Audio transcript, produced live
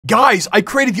Guys, I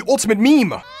created the ultimate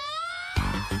meme.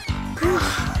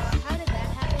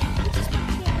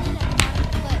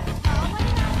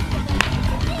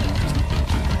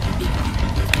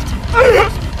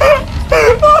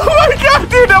 Oh my god,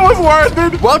 dude, that was worth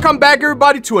it. Welcome back,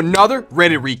 everybody, to another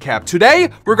Reddit recap. Today,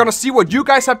 we're gonna see what you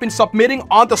guys have been submitting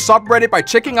on the subreddit by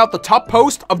checking out the top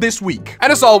post of this week.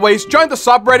 And as always, join the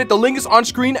subreddit, the link is on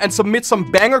screen, and submit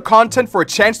some banger content for a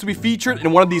chance to be featured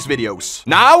in one of these videos.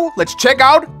 Now, let's check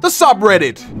out the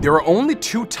subreddit. There are only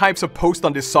 2 types of posts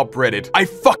on this subreddit. I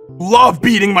love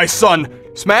beating my son.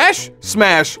 Smash?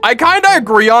 Smash. I kinda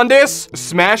agree on this.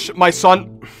 Smash my son.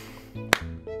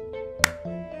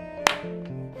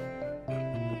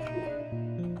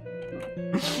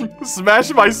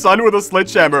 Smash my son with a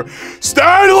sledgehammer.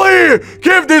 Stanley!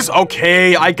 Give this.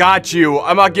 Okay, I got you.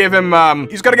 I'm gonna give him,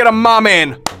 he's gonna get a my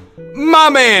man. My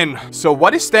man. So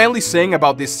what is Stanley saying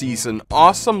about this season?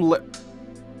 Awesome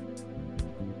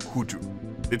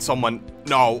Did someone...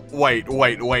 No, wait.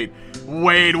 Did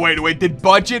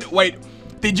budget... Wait.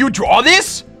 Did you draw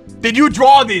this? Did you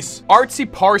draw this?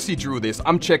 Artsy Parsy drew this.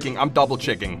 I'm checking. I'm double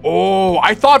checking. Oh,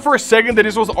 I thought for a second that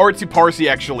this was Artsy Parsy,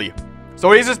 actually. So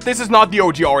this is not the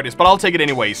OG artist, but I'll take it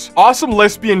anyways. Awesome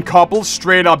lesbian couple,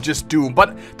 straight up just Doom.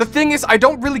 But the thing is, I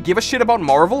don't really give a shit about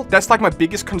Marvel. That's like my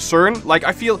biggest concern. Like,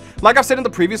 I feel, like I've said in the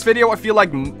previous video, I feel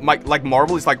like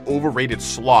Marvel is like overrated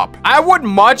slop. I would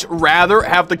much rather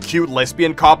have the cute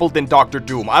lesbian couple than Dr.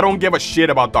 Doom. I don't give a shit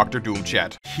about Dr. Doom,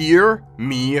 chat. Hear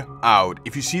me out.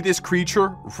 If you see this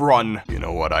creature, run. You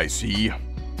know what I see?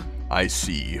 I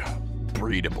see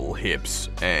breedable hips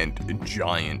and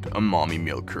giant mommy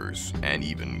milkers and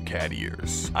even cat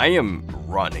ears. I am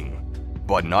running,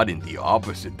 but not in the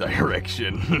opposite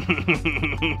direction.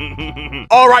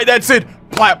 All right, that's it.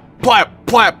 Plap, plap,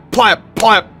 plap, plap,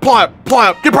 plap, plap,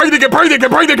 plap. Get pregnant, get pregnant,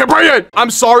 get pregnant, get pregnant. I'm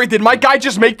sorry, did my guy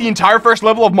just make the entire first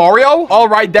level of Mario? All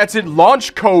right, that's it.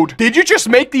 Launch code. Did you just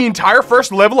make the entire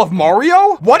first level of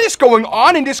Mario? What is going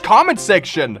on in this comment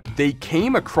section? They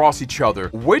came across each other.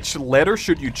 Which letter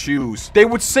should you choose? They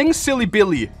would sing Silly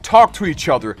Billy, talk to each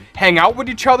other, hang out with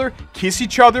each other, kiss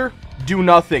each other, do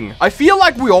nothing. I feel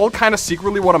like we all kind of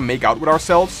secretly want to make out with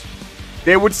ourselves.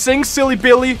 They would sing Silly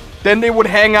Billy, then they would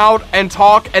hang out and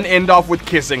talk and end off with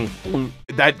kissing.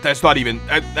 That's not even...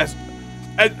 I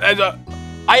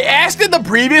asked in the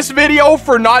previous video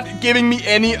for not giving me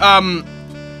any, I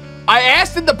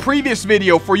asked in the previous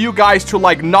video for you guys to,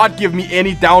 like, not give me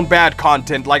any down bad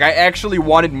content. Like, I actually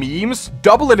wanted memes.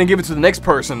 Double it and give it to the next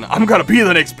person. I'm gonna be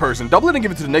the next person. Double it and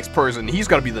give it to the next person. He's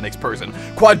gonna be the next person.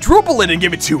 Quadruple it and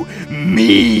give it to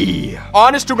me.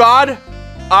 Honest to God,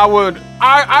 I would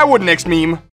next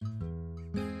meme.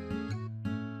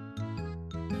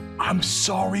 I'm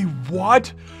sorry,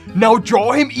 what? Now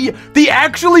draw him eat. They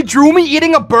actually drew me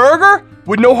eating a burger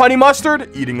with no honey mustard?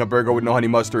 Eating a burger with no honey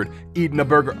mustard. Eating a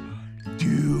burger.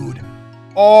 Dude.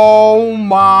 Oh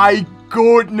my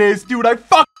goodness, dude. I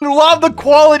fucking love the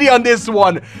quality on this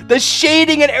one. The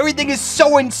shading and everything is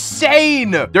so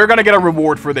insane. They're gonna get a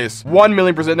reward for this.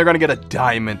 1,000,000%. They're gonna get a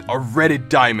diamond. A Reddit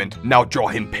diamond. Now draw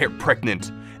him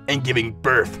pregnant and giving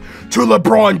birth to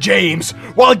LeBron James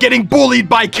while getting bullied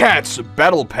by cats.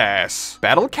 Battle pass.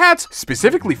 Battle cats?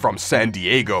 Specifically from San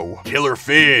Diego. Killer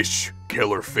fish.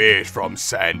 Killer fish from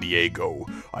San Diego.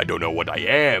 I don't know what I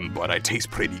am, but I taste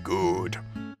pretty good.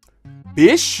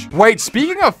 Fish? Wait,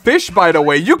 speaking of fish, by the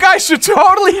way, you guys should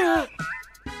totally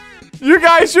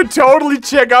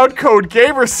check out Code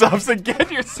Gamersubs and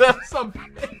get yourself some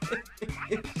fish.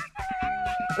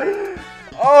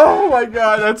 Oh my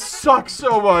god, that sucks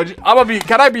so much.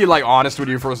 Can I be like honest with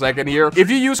you for a second here? If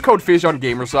you use code FISH on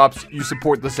Gamersubs, you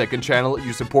support the second channel,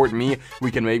 you support me, we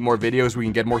can make more videos, we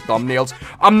can get more thumbnails.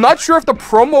 I'm not sure if the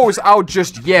promo is out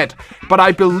just yet, but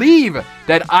I believe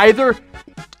that either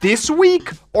this week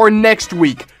or next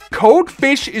week, Code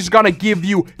FISH is gonna give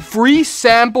you free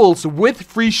samples with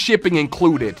free shipping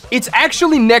included. It's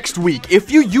actually next week. If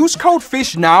you use Code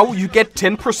FISH now, you get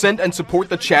 10% and support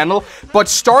the channel. But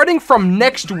starting from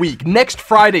next week, next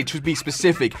Friday to be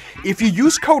specific, if you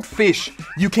use Code FISH,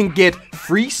 you can get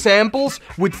free samples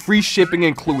with free shipping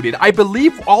included. I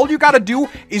believe all you gotta do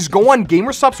is go on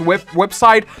Gamersub's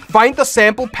website, find the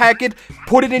sample packet,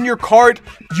 put it in your cart,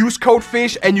 use Code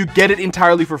FISH, and you get it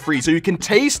entirely for free. So you can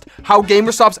taste how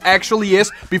Gamersubs actually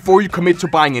is before you commit to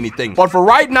buying anything. But for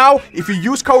right now, if you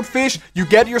use Code FISH, you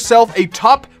get yourself a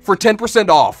top for 10%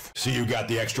 off. So you got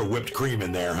the extra whipped cream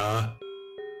in there, huh?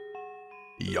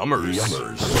 Yummers.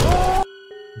 Yummers.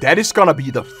 That is gonna be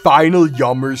the final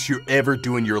yummers you ever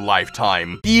do in your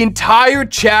lifetime. The entire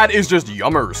chat is just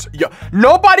yummers.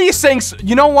 Nobody is saying,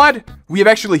 you know what? We have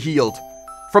actually healed.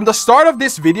 From the start of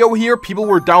this video here, people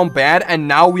were down bad, and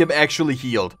now we have actually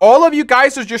healed. All of you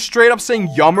guys are just straight up saying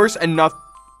yummers and nothing.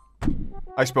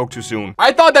 I spoke too soon.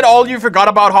 I thought that all of you forgot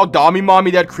about how dommy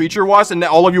mommy that creature was, and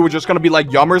that all of you were just gonna be like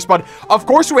yummers, but of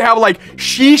course we have like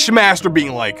Sheesh Master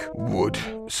being like, would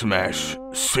smash,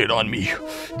 sit on me,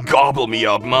 gobble me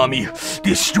up, mommy,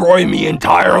 destroy me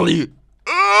entirely.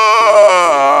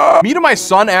 Me to my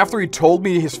son after he told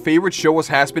me his favorite show was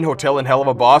Has-Been Hotel and Hell of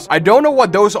a Boss. I don't know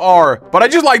what those are, but I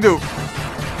just like to...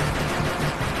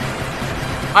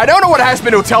 I don't know what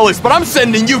Has-Been Hotel is, but I'm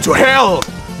sending you to hell!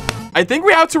 I think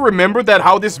we have to remember that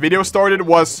how this video started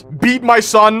was beat my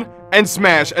son and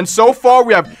smash. And so far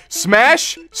we have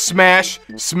smash, smash,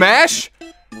 smash,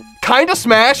 kinda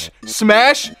smash,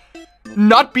 smash,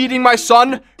 not beating my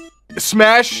son,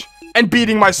 smash, and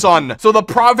beating my son. So the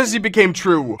prophecy became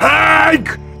true.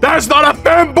 Hank! That's not a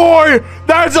femboy!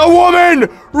 That's a woman!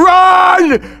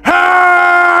 Run!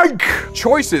 Hank!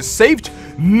 Choices saved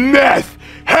meth.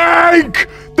 Hank!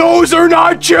 Those are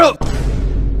not chill.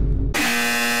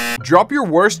 Drop your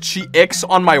worst she X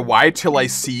on my Y till I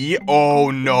see. Oh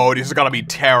no, this is gonna be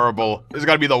terrible. This is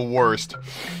gonna be the worst.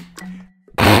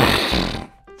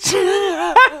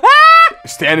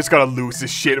 Stan is gonna lose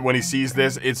his shit when he sees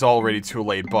this. It's already too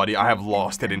late, buddy. I have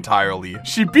lost it entirely.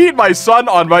 She beat my son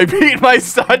on my beat my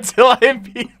son till I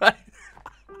beat my...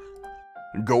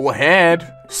 Go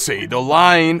ahead. Say the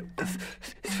line.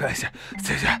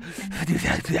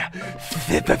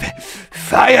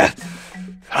 Fire!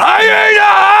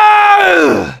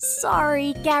 Hyena!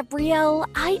 Sorry, Gabrielle.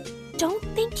 I don't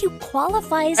think you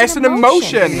qualify as an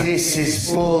emotion. This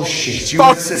is bullshit.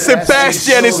 Fuck,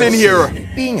 Sebastian is in here.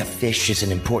 Being a fish is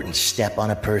an important step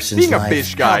on a person's Being a life.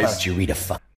 fish, guys. How about you read a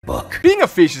fucking book? Being a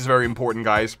fish is very important,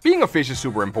 guys. Being a fish is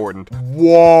super important.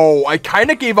 Whoa, I kind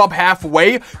of gave up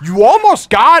halfway. You almost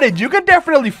got it. You can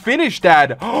definitely finish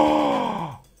that.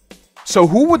 So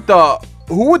who would the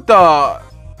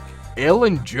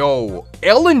Ellen Joe.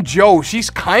 Ellen Joe,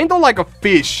 she's kinda like a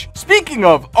fish. Speaking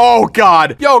of, oh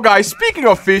god. Yo guys, speaking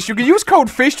of fish, you can use code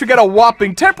FISH to get a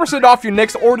whopping 10% off your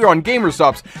next order on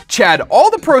GamerSupps. Chad, all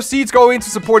the proceeds go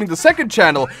into supporting the second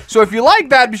channel, so if you like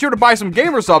that, be sure to buy some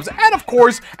GamerSupps. And of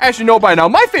course, as you know by now,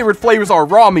 my favorite flavors are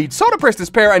raw meat, soda press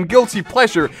despair, and guilty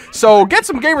pleasure. So get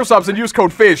some GamerSupps and use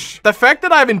code FISH. The fact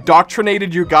that I've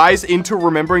indoctrinated you guys into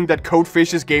remembering that code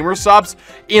FISH is GamerSupps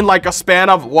in like a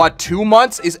span of, what, 2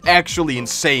 months is actually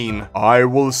insane. I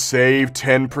will save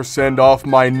 10% off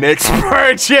my next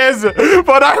purchase,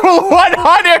 but I will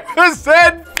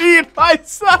 100% feed my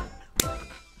son.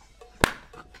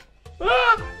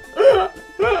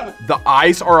 The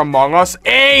eyes are among us.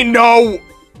 Ain't no.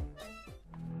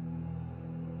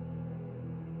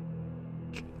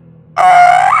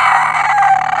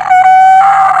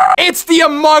 It's the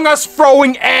Among Us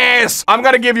throwing ass. I'm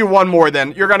gonna give you one more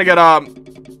then. You're gonna get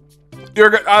you're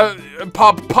gonna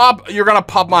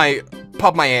pop my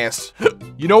ass.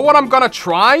 You know what I'm gonna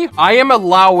try? I am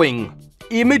allowing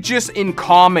images in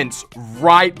comments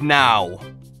right now.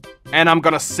 And I'm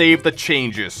gonna save the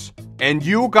changes. And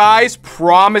you guys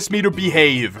promise me to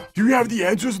behave. Do you have the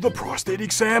answers to the prostate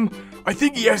exam? I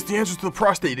think he has the answers to the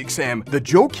prostate exam. The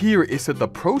joke here is that the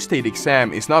prostate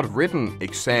exam is not written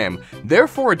exam.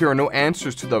 Therefore, there are no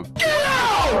answers to the... Get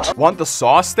out! Want the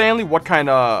sauce, Stanley? What kind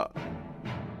of...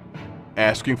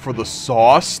 Asking for the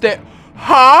sauce,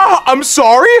 Huh? I'm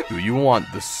sorry? Do you want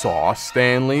the sauce,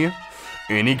 Stanley?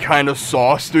 Any kind of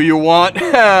sauce do you want?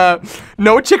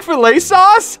 No Chick-fil-A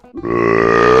sauce?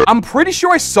 I'm pretty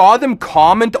sure I saw them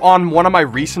comment on one of my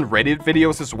recent Reddit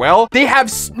videos as well. They have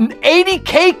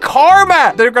 80k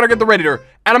karma! They're gonna get the Redditor.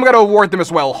 And I'm gonna award them as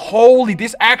well. Holy,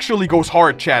 this actually goes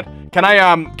hard, chat. Why can't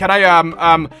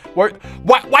I award?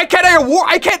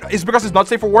 I can't, it's because it's not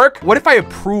safe for work? What if I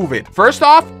approve it? First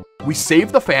off, we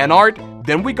save the fan art,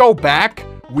 then we go back,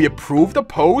 we approve the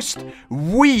post,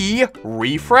 we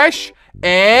refresh,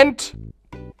 and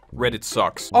Reddit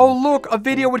sucks. Oh look, a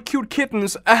video with cute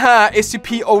kittens. Aha,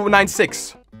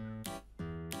 SCP-096.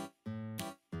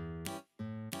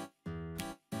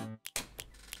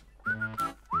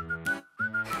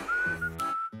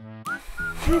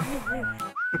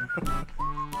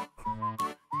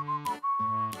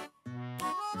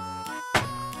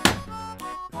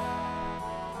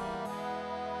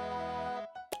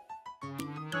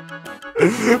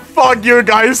 Fuck you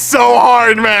guys so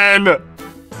hard, man!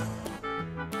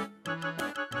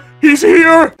 He's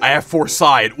here! I have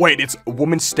foresight. Wait, it's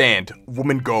woman stand,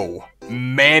 woman go,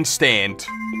 man stand,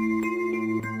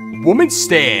 woman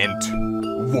stand,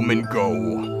 woman go,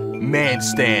 man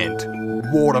stand,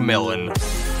 watermelon.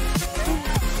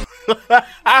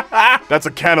 That's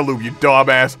a cantaloupe, you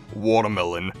dumbass.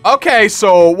 watermelon. Okay,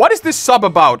 so what is this sub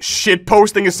about? Shit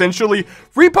posting, essentially.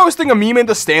 Reposting a meme in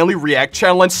the Stanley React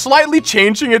channel and slightly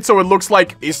changing it so it looks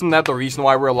like, isn't that the reason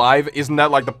why we're alive? Isn't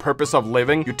that like the purpose of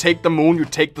living? You take the moon, you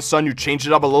take the sun, you change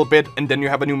it up a little bit, and then you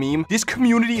have a new meme. This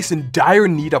community is in dire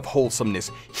need of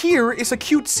wholesomeness. Here is a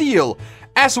cute seal.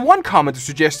 As one commenter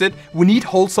suggested, we need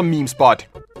wholesome meme spot.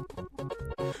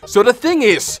 So the thing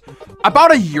is,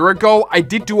 about a year ago, I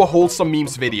did do a wholesome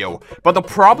memes video, but the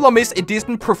problem is it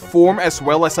didn't perform as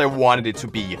well as I wanted it to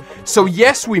be. So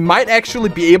yes, we might actually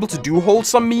be able to do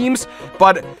wholesome memes,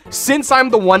 but since I'm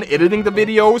the one editing the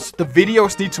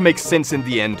videos need to make sense in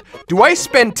the end. Do I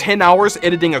spend 10 hours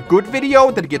editing a good video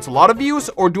that gets a lot of views,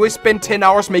 or do I spend 10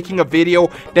 hours making a video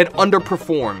that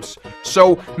underperforms?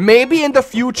 So maybe in the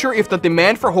future, if the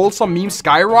demand for wholesome memes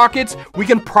skyrockets, we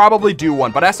can probably do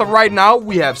one. But as of right now,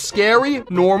 we have scary,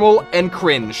 normal, and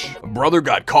cringe. Brother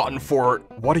got caught in for...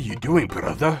 What are you doing,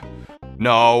 brother?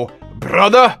 No.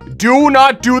 Brother, do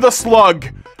not do the slug.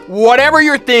 Whatever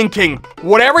you're thinking,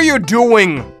 whatever you're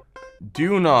doing,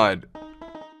 do not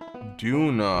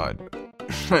do not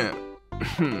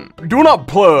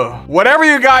play. Whatever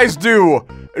you guys do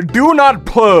not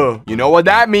play. You know what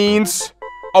that means?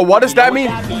 Oh, what does that mean?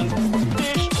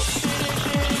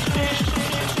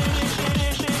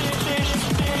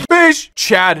 Fish!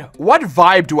 Chad, what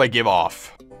vibe do I give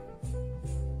off?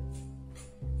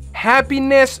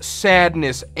 Happiness,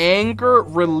 sadness, anger,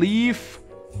 relief.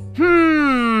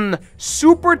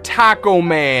 Super Taco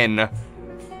Man.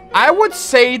 I would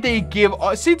say they give,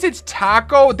 since it's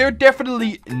taco, they're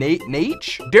definitely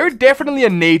Nate? They're definitely a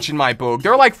Nate in my book.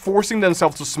 They're like forcing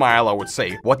themselves to smile, I would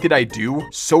say. What did I do?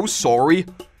 So sorry.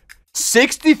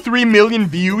 63 million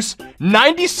views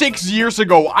 96 years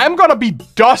ago. I'm gonna be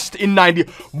dust in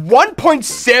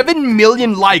 1.7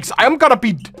 million likes.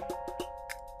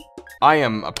 I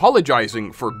am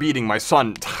apologizing for beating my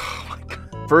son.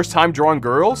 First time drawing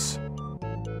girls.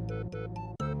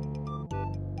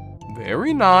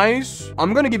 Very nice.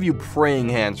 I'm gonna give you praying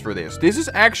hands for this. This is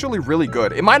actually really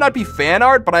good. It might not be fan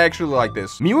art, but I actually like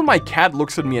this. Me when my cat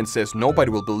looks at me and says,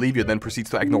 "Nobody will believe you," then proceeds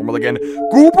to act normal again.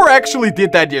 Goober actually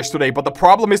did that yesterday, but the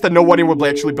problem is that nobody would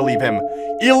actually believe him.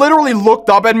 He literally looked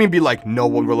up at me and be like, "No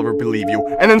one will ever believe you,"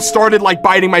 and then started like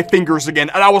biting my fingers again,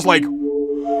 and I was like,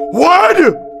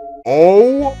 "What?"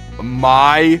 Oh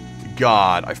my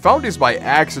God. I found this by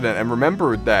accident and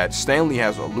remembered that Stanley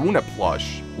has a Luna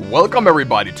plush. Welcome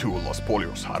everybody to Los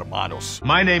Polios Hermanos.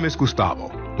 My name is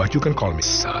Gustavo, but you can call me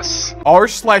Sus.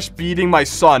 r/beating my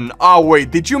son. Oh wait,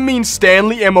 did you mean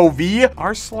StanleyMOV?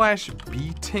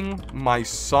 r/beating my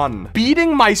son.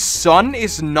 Beating my son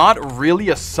is not really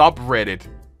a subreddit.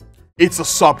 It's a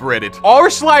subreddit.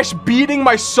 r/beating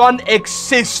my son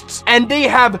exists, and they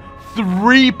have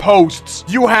 3 posts.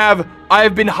 You have, "I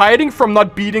have been hiding from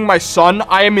not beating my son.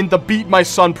 I am in the Beat My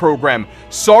Son program.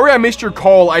 Sorry I missed your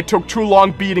call. I took too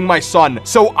long beating my son."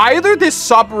 So either this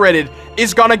subreddit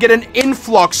is gonna get an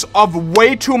influx of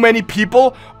way too many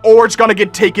people, or it's gonna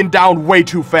get taken down way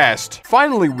too fast.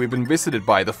 Finally, we've been visited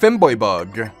by the femboy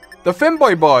bug. The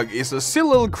femboy bug is a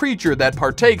silly little creature that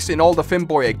partakes in all the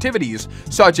femboy activities,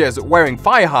 such as wearing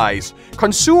thigh highs,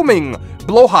 consuming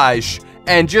blowhighs,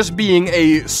 and just being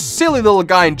a silly little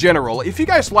guy in general. If you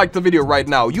guys like the video right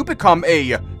now, you become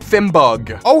a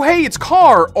fembug. Oh hey, it's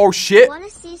Car. Oh shit. Wanna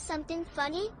see something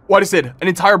funny? What is it? An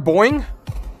entire Boeing?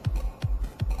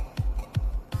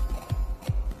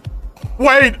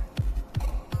 Wait.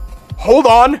 Hold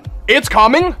on. It's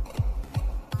coming?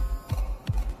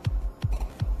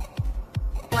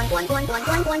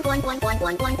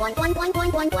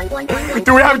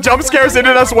 Do we have jump scares in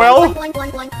it as well?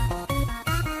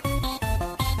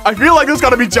 I feel like there's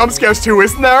gotta be jump scares too,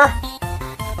 isn't there?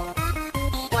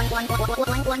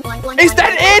 Is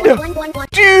that it?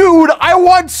 Dude, I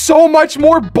want so much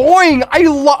more Boing.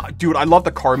 Dude, I love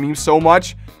the car meme so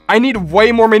much. I need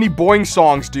way more many Boing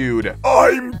songs, dude.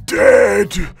 I'm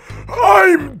dead.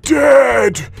 I'm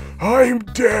dead. I'm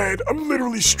dead. I'm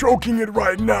literally stroking it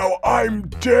right now. I'm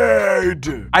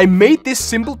dead. I made this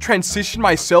simple transition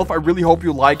myself. I really hope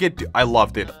you like it. I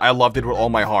loved it. I loved it with all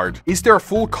my heart. Is there a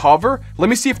full cover? Let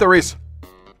me see if there is.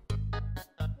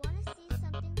 Wanna see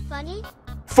something funny?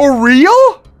 For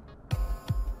real?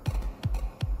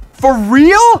 For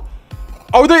real?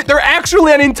 Oh, they're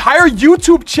actually an entire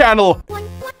YouTube channel.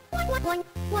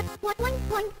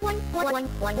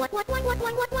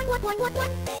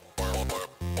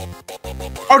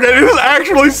 Okay, this is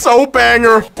actually so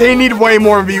banger. They need way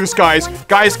more views, guys.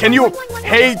 Guys, can you...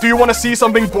 Hey, do you want to see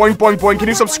something boing, boing, boing? Can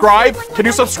you subscribe? Can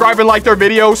you subscribe and like their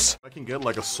videos? If I can get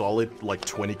like a solid, like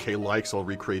 20k likes, I'll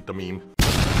recreate the meme.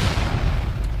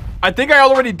 I think I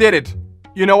already did it.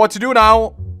 You know what to do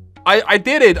now. I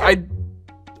did it.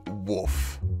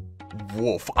 Woof.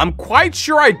 Woof. I'm quite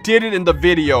sure I did it in the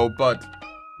video, but...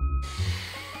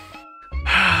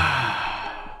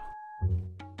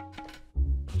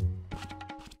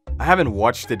 I haven't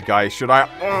watched it, guys. Should I?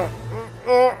 Go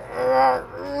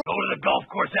to the golf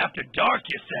course after dark,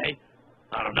 you say?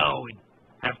 I don't know. We'd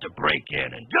have to break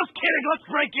in. And just kidding, let's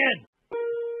break in.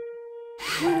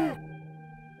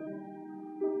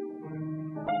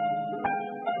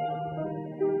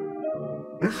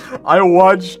 I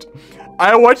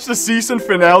watched the season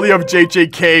finale of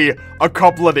JJK a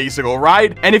couple of days ago,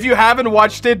 right? And if you haven't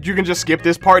watched it, you can just skip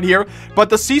this part here. But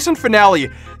the season finale,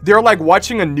 they're like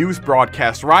watching a news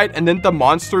broadcast, right? And then the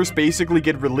monsters basically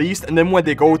get released. And then when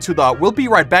they go to the "we'll be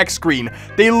right back" screen,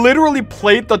 they literally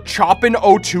played the Chopin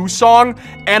O2 song.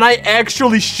 And I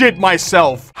actually shit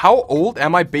myself. How old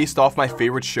am I based off my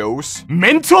favorite shows?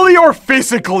 Mentally or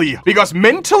physically? Because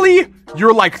mentally,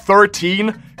 you're like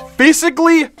 13.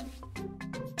 Physically,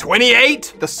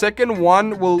 28. The second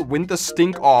one will win the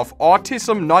stink off.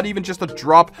 Autism, not even just a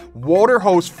drop. Water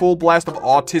hose, full blast of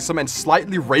autism, and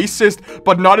slightly racist,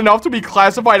 but not enough to be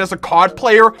classified as a COD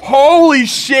player. Holy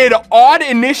shit, odd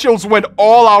initials went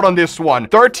all out on this one.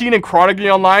 13 and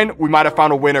chronically online, we might have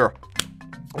found a winner.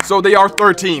 So they are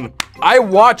 13. I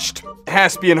watched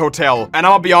Haspian Hotel, and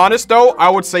I'll be honest though, I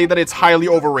would say that it's highly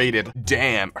overrated.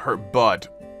 Damn, her butt.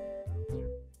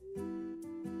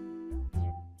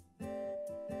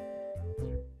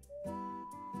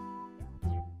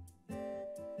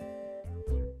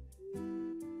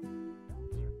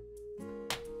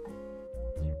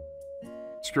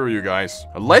 Screw you guys.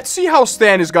 Let's see how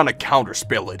Stan is gonna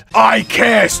counterspell it. I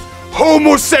cast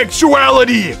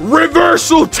homosexuality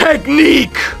reversal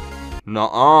technique.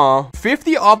 Nuh-uh.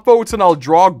 50 upvotes and I'll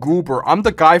draw Goober. I'm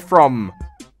the guy from...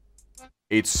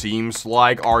 It seems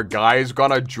like our guy is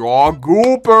gonna draw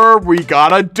Goober. We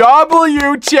got a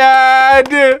W,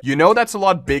 Chad. You know that's a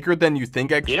lot bigger than you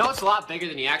think. You know it's a lot bigger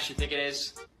than you actually think it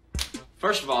is?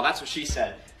 First of all, that's what she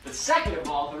said. But second of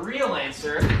all, the real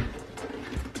answer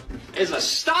is a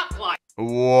stoplight.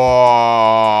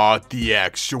 What the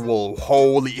actual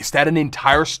holy, is that an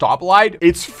entire stoplight?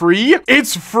 It's free?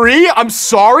 It's free? I'm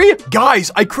sorry?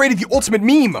 Guys, I created the ultimate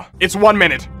meme. It's 1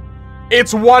 minute.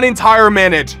 It's 1 entire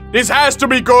minute. This has to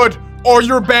be good or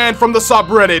you're banned from the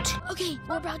subreddit. Okay,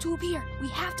 we're about to appear. We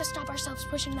have to stop ourselves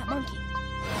pushing that monkey.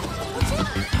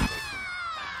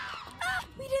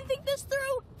 We didn't think this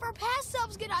through. If our past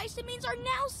selves get iced, it means our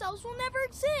now selves will never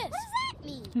exist. What does that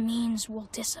mean? Means we'll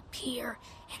disappear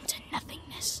into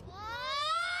nothingness.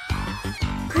 How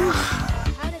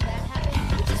did that happen?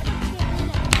 We just went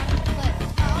trampoline at the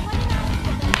bottom of the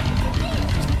cliff.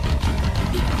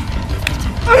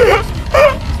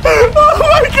 Oh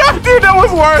my god, dude, that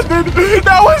was worth it.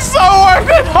 That was so worth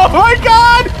it. Oh my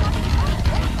god.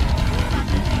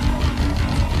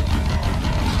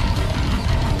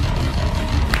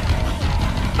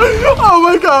 Oh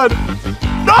my god.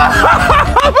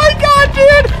 Oh my god,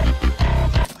 dude.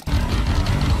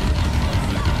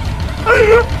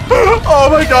 Oh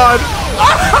my god.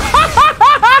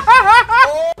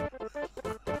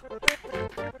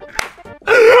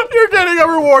 You're getting a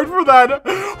reward for that.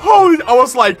 Holy, I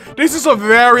was like, this is a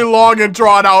very long and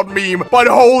drawn out meme, but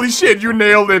holy shit, you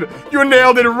nailed it. You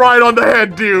nailed it right on the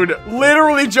head, dude.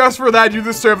 Literally just for that, you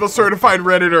deserve a certified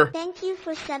Redditor. Thank you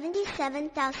for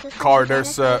 77,000. Car,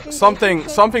 there's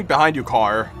something behind you,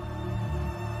 Car.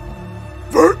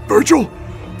 Virgil!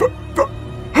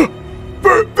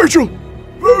 Virgil!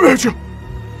 Virgil!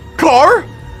 Car?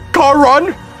 Car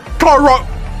run! Car run!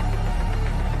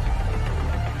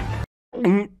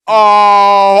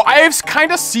 Oh, I've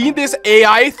kind of seen this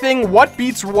AI thing. What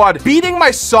beats what? Beating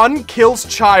my son kills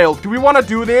child. Do we want to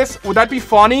do this? Would that be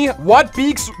funny? What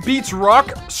beats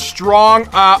rock? Strong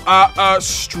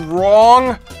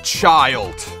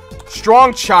child.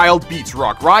 Strong child beats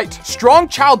rock, right? Strong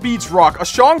child beats rock. A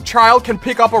strong child can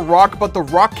pick up a rock, but the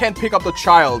rock can't pick up the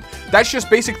child. That's just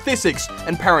basic physics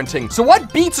and parenting. So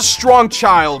what beats a strong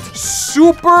child?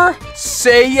 Super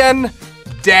Saiyan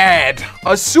Dad.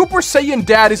 A Super Saiyan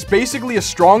Dad is basically a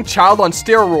strong child on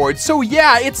steroids. So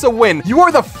yeah, it's a win. You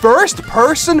are the first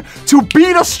person to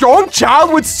beat a strong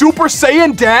child with Super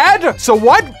Saiyan Dad? So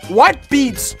what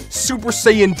beats Super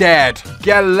Saiyan Dad?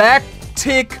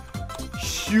 Galactic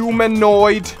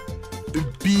humanoid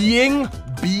being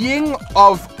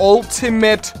of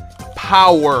ultimate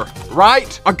power,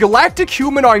 right? A galactic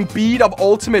humanoid being of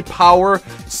ultimate power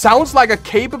sounds like a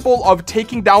capable of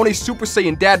taking down a Super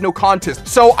Saiyan Dad, no contest.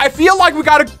 So I feel like we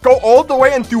gotta go all the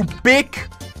way and do Big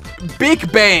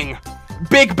Bang.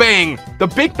 Big Bang. The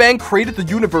Big Bang created the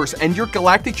universe, and your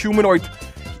galactic humanoid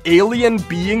alien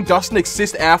being doesn't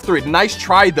exist after it. Nice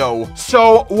try, though.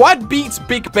 So, what beats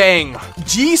Big Bang?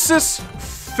 Jesus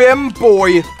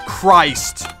Femboy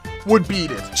Christ would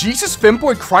beat it. Jesus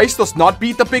Femboy Christ does not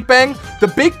beat the Big Bang. The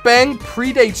Big Bang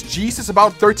predates Jesus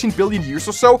about 13 billion years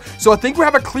or so. So I think we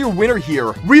have a clear winner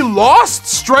here. We lost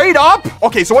straight up?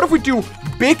 Okay, so what if we do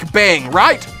Big Bang,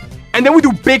 right? And then we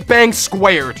do Big Bang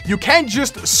squared. You can't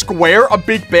just square a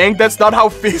Big Bang. That's not how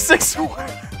physics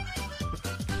works.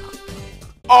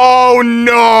 Oh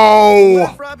no!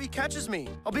 What if Robbie catches me?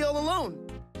 I'll be all alone.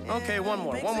 Okay, one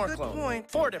more clone. Point.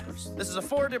 4 dippers. This is a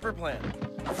 4 dipper plan.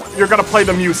 You're gonna play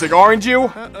the music, aren't you?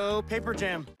 Uh-oh, paper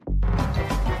jam.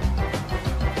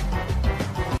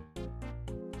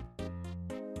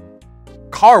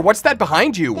 Car, what's that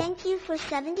behind you? Thank you for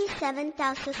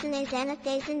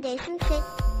 77,000 days.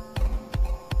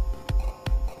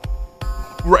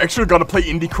 We're actually gonna play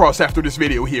Indie Cross after this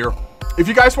video here. If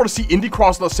you guys want to see Indie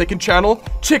Cross on the second channel,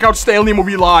 check out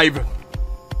StanleyMOV Live.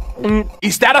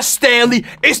 Is that a Stanley?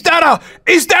 Is that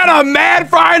a man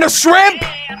frying a shrimp?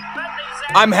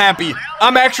 I'm happy.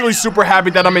 I'm actually super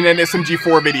happy that I'm in an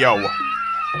SMG4 video.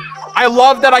 I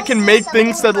love that I can make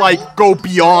things that, like, go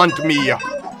beyond me.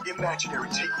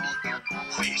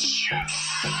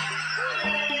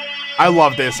 I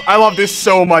love this. I love this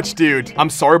so much, dude. I'm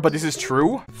sorry, but this is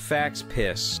true. Facts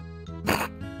piss.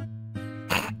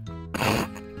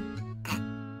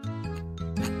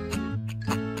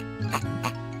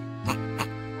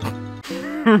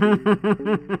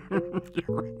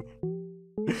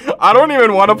 I don't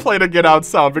even want to play the get out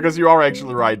sound because you are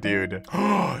actually right, dude.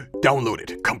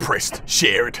 Downloaded, compressed,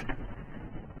 shared.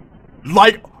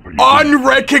 Like,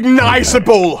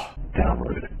 unrecognizable.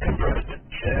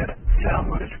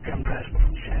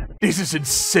 This is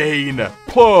insane.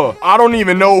 Puh, I don't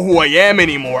even know who I am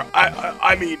anymore.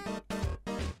 I mean...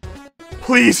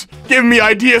 Please, give me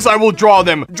ideas, I will draw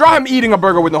them. Draw him eating a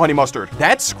burger with no honey mustard.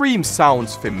 That scream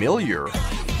sounds familiar.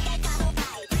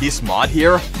 This mod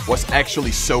here was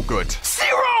actually so good.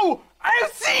 Zero!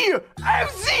 FC!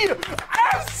 FC!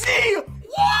 FC!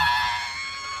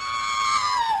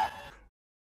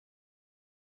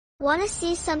 Wanna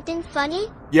see something funny?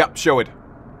 Yep, show it.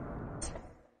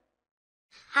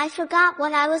 I forgot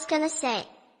what I was gonna say.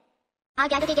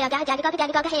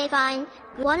 Hey, fine.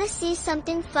 Wanna see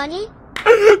something funny?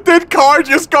 Did Car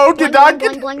just go Did Car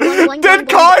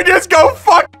just go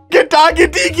fuck Dude,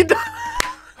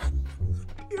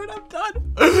 I'm done.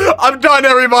 I'm done,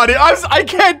 everybody. I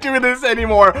can't do this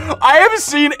anymore. I have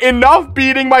seen enough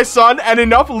beating my son and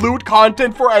enough loot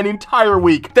content for an entire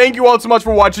week. Thank you all so much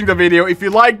for watching the video. If you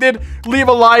liked it, leave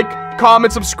a like,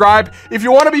 comment, subscribe. If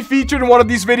you want to be featured in one of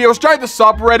these videos, join the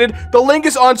subreddit. The link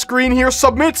is on screen here.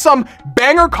 Submit some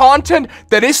banger content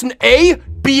that isn't A,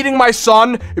 beating my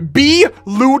son, B,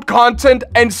 loot content,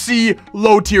 and C,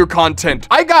 low tier content.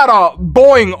 I got a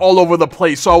boing all over the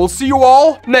place, so I will see you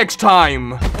all next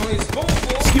time.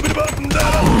 Skip it about